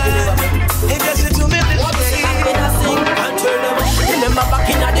 It doesn't do me that way. Remember back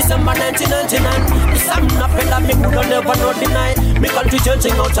in December 1999, the same fella me could never know deny. Me country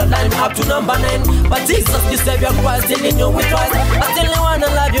changing out a line up to number 9. But Jesus, the Savior Christ, still in you with Christ. I still wanna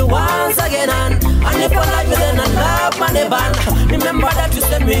love you once again, and if I love you then I love my neighbor. Remember that you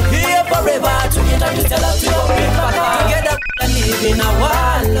sent me here forever to get up to tell us to go together we live in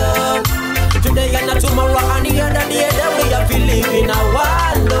our love. Today and not tomorrow and the other day that we have to live in our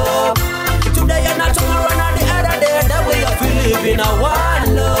love. Today and not tomorrow and the other day that we have to live in our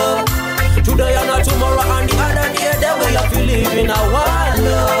love. Today and not tomorrow and the other day that we have to live in our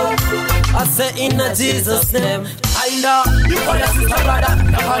love. I say in Jesus' name, I know you call your sister brother,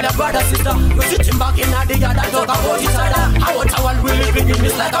 you call your brother sister. You sitting back in the yard and talk about each other. I want our we living in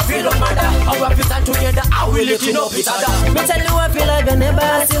this like a freedom mother. Our we stand together, I will lifting up each other. Me tell you I feel like you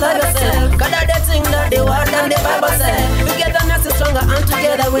never still love yourself. Cause that's the thing that the word and the Bible say. Together not stronger and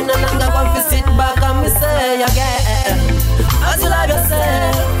together we no longer want to sit back and we say again. As you love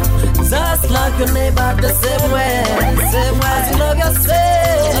yourself, just love your neighbor the same way. As you love yourself.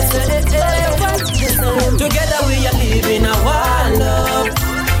 Together we are living our love.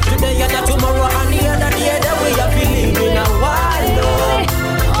 Today and not tomorrow and the other day that we are living our love.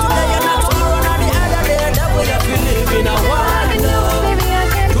 Today and not tomorrow and the other day that we are living our love.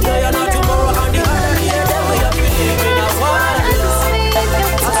 Today and not tomorrow and the other day that we are living our love.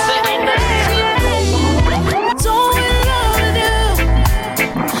 I said in the so in love with you.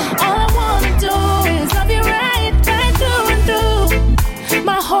 All I wanna do is love you right through and through.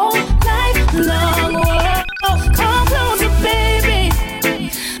 My whole life long. Whoa, come closer, baby.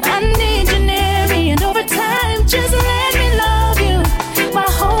 I need you near me, and over time, just let me love you. My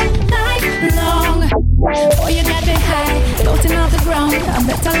whole life long. Oh, you got me high, floating off the ground. A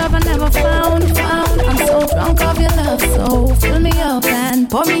better love I never found. I'm so drunk of your love, so fill me up and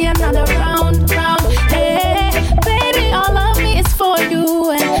pour me another round. Hey, baby, all of me is for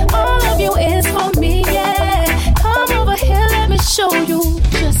you, and all of you is for me. Yeah, come over here, let me show you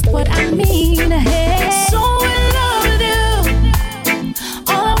just what I mean. Hey, so in love with you.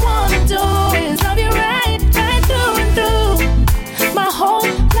 All I wanna do is love you right through and through. My whole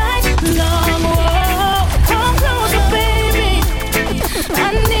life long. Whoa, come closer, baby. I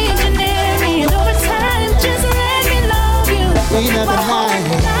need you near me, and over time, just let me love you. My whole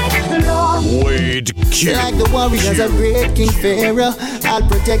life long. Wade Q. Like the warriors of great King Pharaoh, I'll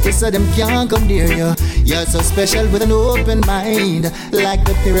protect you so them can't come near you. You're so special with an open mind, like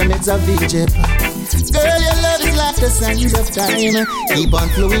the pyramids of Egypt. Girl, your love is like the sands of time, keep on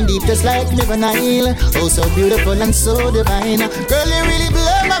flowing deep just like River Nile. Oh, so beautiful and so divine. Girl, you really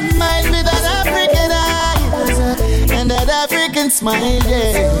blow my mind with that African eyes and that African smile,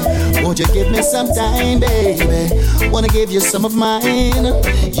 yeah. Won't you give me some time, baby? Wanna give you some of mine.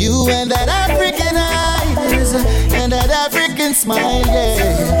 You and that African eyes and that African smile,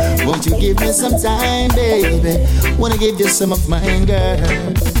 yeah. Won't you give me some time, baby? Wanna give you some of mine, girl.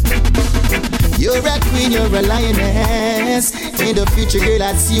 You're a queen, you're a lioness. In the future, girl,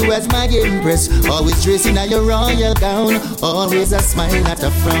 I see you as my empress. Always dressed in your royal gown, always a smile, not a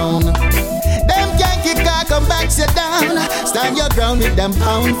frown. Them can't kick or come back, sit down. Stand your ground with them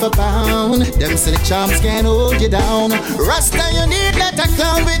pound for pound. Them silly charms can't hold you down. Rasta, you need not a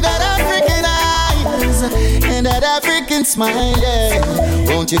clown with that African eyes and that African smile,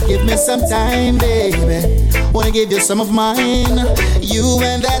 yeah. Won't you give me some time, baby? Wanna give you some of mine. You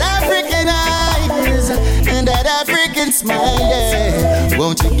and that African eyes and that African smile, yeah.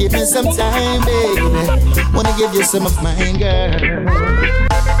 Won't you give me some time, baby? Wanna give you some of mine, girl.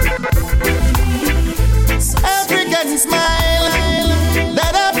 African smile,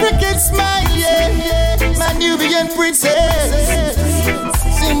 that African smile, yeah. My Nubian princess,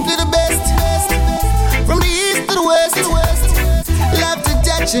 simply the best. From the east to the west, love to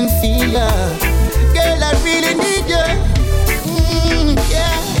touch and feel ya. Girl, I really need ya.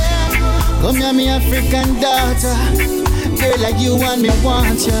 Yeah. Come here, me African daughter. Girl, like you and me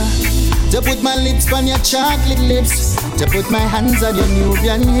want ya. To put my lips on your chocolate lips, to put my hands on your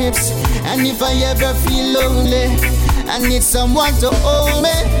Nubian hips. And if I ever feel lonely, I need someone to hold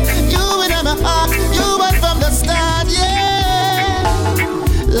me. You in my heart, you went from the start, yeah.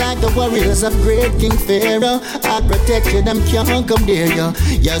 Like the warriors of great King Pharaoh, I'll protect you, them can't come near you.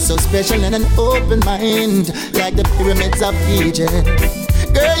 You're so special and an open mind, like the pyramids of Egypt.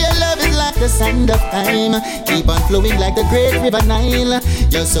 Girl, your love is like the sand of time, keep on flowing like the great River Nile.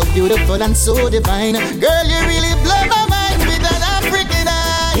 You're so beautiful and so divine. Girl, you really blow my mind with that African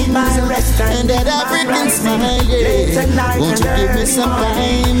eyes and that African smile, yeah. Won't you give me some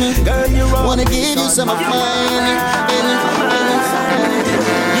time? Wanna give you some of mine.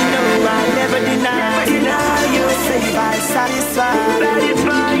 I never deny you, say I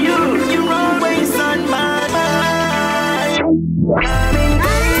satisfy you, you're always on my mind.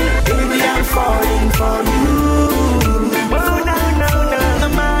 Baby, I'm falling for you. Oh, no, no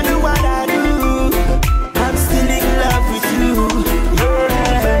matter what I do, I'm still in love with you.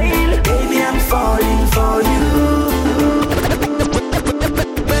 Yeah. Baby, I'm falling for you.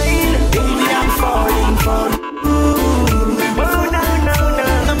 Baby, I'm falling for you.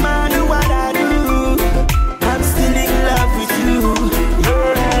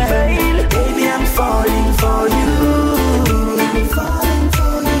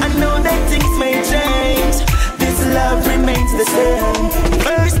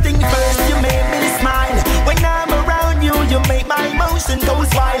 First thing first, you make me smile. When I'm around you, you make my emotion goes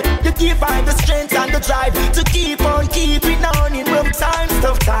wild. You give me the strength and the drive to keep on keeping on in rough times,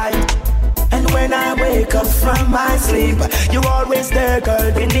 tough time. And when I wake up from my sleep, you're always there,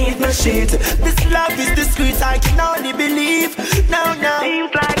 girl, beneath my sheet. This love is discreet, I can only believe. Now,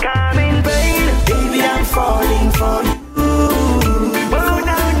 seems like I'm in vain. Baby, I'm falling for you. Oh,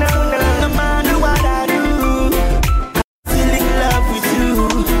 no matter what I do,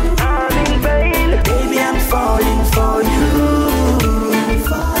 falling for you.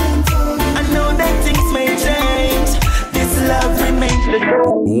 I know that things may change. This love remains the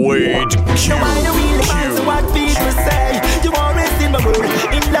same. Wade Q. No matter what people say, you always in my mood.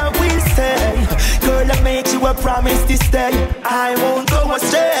 In love we say, girl, I make you a promise to stay. I won't go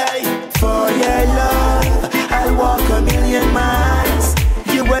astray. For your love, I'll walk a million miles.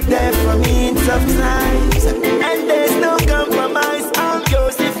 You were there for me in tough times, and there's no compromise. I'm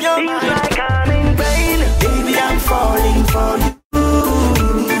yours if you're mine. Like I'm in vain. Baby, I'm falling for you. Oh,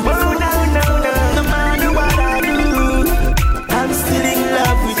 no matter what I do, I'm still in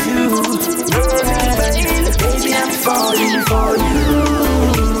love with you. Baby, I'm falling for you.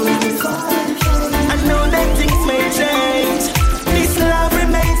 I know that things may change. This love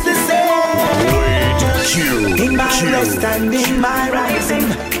remains the same. In my rest and in my rising,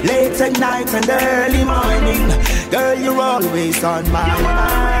 late at night and early morning, girl, you're always on my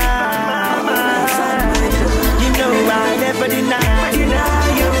mind. I never deny you,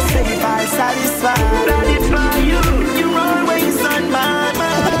 say if I satisfy you, you're always on my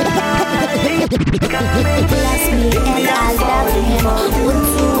mind. Bless me and I love him, would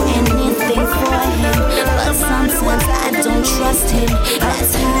do anything for him. trust him.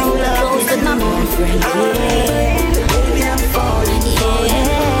 That's how it goes with my boyfriend. Baby, I'm falling for you.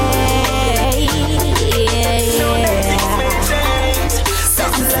 So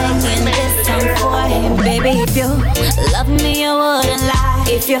I'm singing this song for him. Baby, if you love me, you wouldn't lie.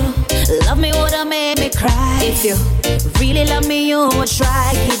 If you love me, would've made me cry. If you really love me, you would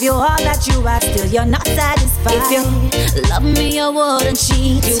try. Give you all that you have, still you're not satisfied. If you love me, you wouldn't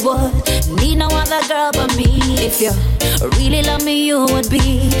cheat. You would need no other girl but me. If you really love me, you would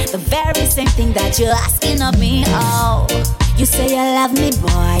be the very same thing that you're asking of me. Oh, you say you love me, boy,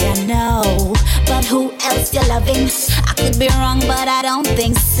 I know. But who else you loving? I could be wrong, but I don't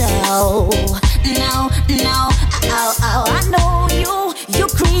think so. No, I know you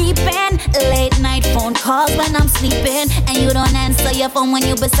creeping. Late night phone calls when I'm sleeping, and you don't answer your phone when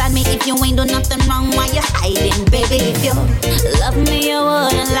you beside me. If you ain't do nothing wrong, why you hiding, baby? If you love me, you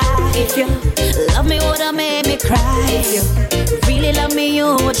wouldn't lie. If you love me, would've made me cry. If you really love me,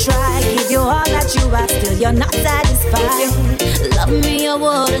 you would try. Give you all that you have, still you're not satisfied. If you love me, you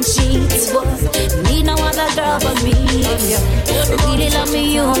wouldn't cheat. Need no other girl but me. If you really love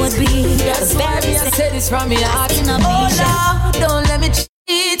me, you would be. That's why I said this from your heart. Oh Lord, don't let me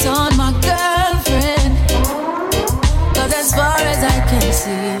cheat on my girlfriend. Cause as far as I can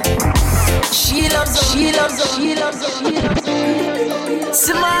see, she loves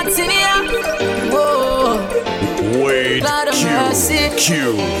smart in here. Whoa, Wade Q.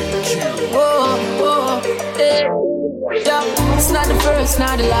 Whoa, hey. Yeah, it's not the first,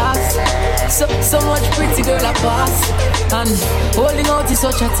 not the last. So much pretty girl I pass, and holding out is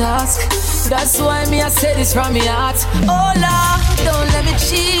such a task. That's why me I say this from my heart. Oh Lord, don't let me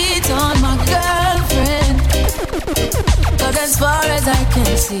cheat on my girlfriend. Cause as far as I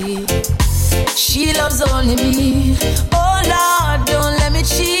can see, she loves only me. Oh Lord, don't let me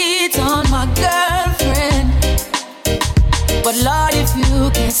cheat on my girlfriend. But Lord, if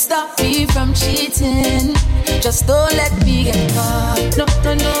you can't stop me from cheating, just don't let me get caught. No,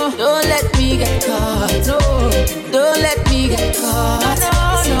 don't let me get caught. No, don't let me get caught.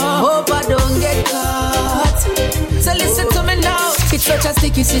 No, hope I don't get caught. So listen to me now. It's such a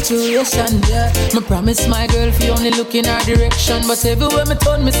sticky situation, yeah. Me promise my girl fi only look in her direction, but everywhere me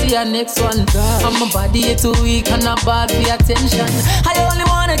turn, me see her next one. And my body is too weak and not bad for attention. I only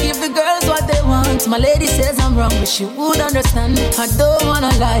wanna give the girls what they want. My lady says I'm wrong, but she would understand. I don't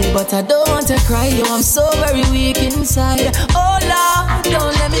wanna lie, but I don't want to cry. Yo, I'm so very weak inside. Oh Lord,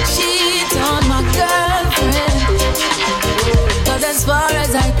 don't let me cheat on my girlfriend. Cause as far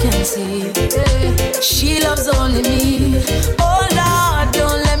as I can see, she loves only me. Oh Lord,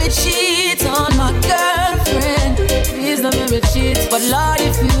 don't let me cheat on my girlfriend. Please don't let me cheat. But Lord,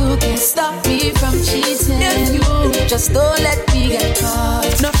 if you can't stop me from cheating, if you just don't let me get caught.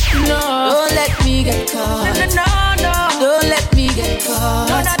 No, don't let me get caught. No, don't let me get caught.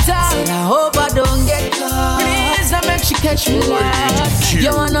 No, not at all. I hope I don't get caught. Please don't make she catch me last.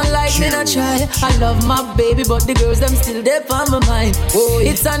 You wanna like me, not try. I love my baby, but the girls them still there on my mind. Oh,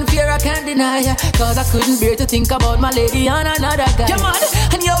 it's unfair, I can't deny. Cause I couldn't bear to think about my lady and another guy. Come on,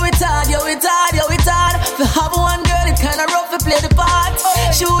 and yo it hard. To have one girl, it's kinda rough to play the part.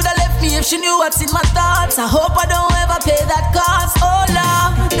 She would've left me if she knew what's in my thoughts. I hope I don't ever pay that cost. Oh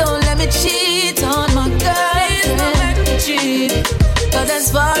Lord, don't let me cheat on my girl. Please don't let me cheat. Cause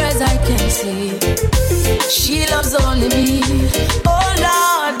as far as I can see, she loves only me. Oh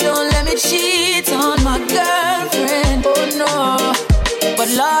Lord, don't let me cheat on my girlfriend. Oh no. But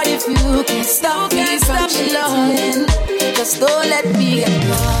Lord, if you can't stop me from cheating, just don't let me get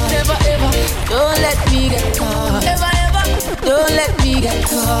caught. Never ever, don't let me get caught. Ever, don't let me get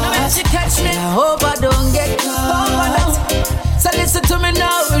caught. Now she catch me, I hope I don't get caught. So listen to me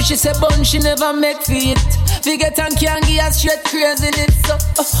now. She said bun she never make feet. Forget and can't give her straight crazy in it. So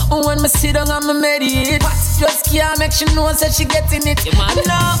when me sit down and me meditate, just can't make she know that she getting it.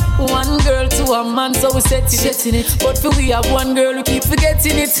 No, one girl to a man, so we setting it. But for we have one girl who keep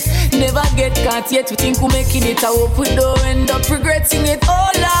forgetting it. Never get caught yet, we think we're making it. I hope we don't end up regretting it.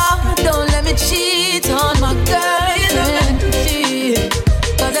 Oh Lord,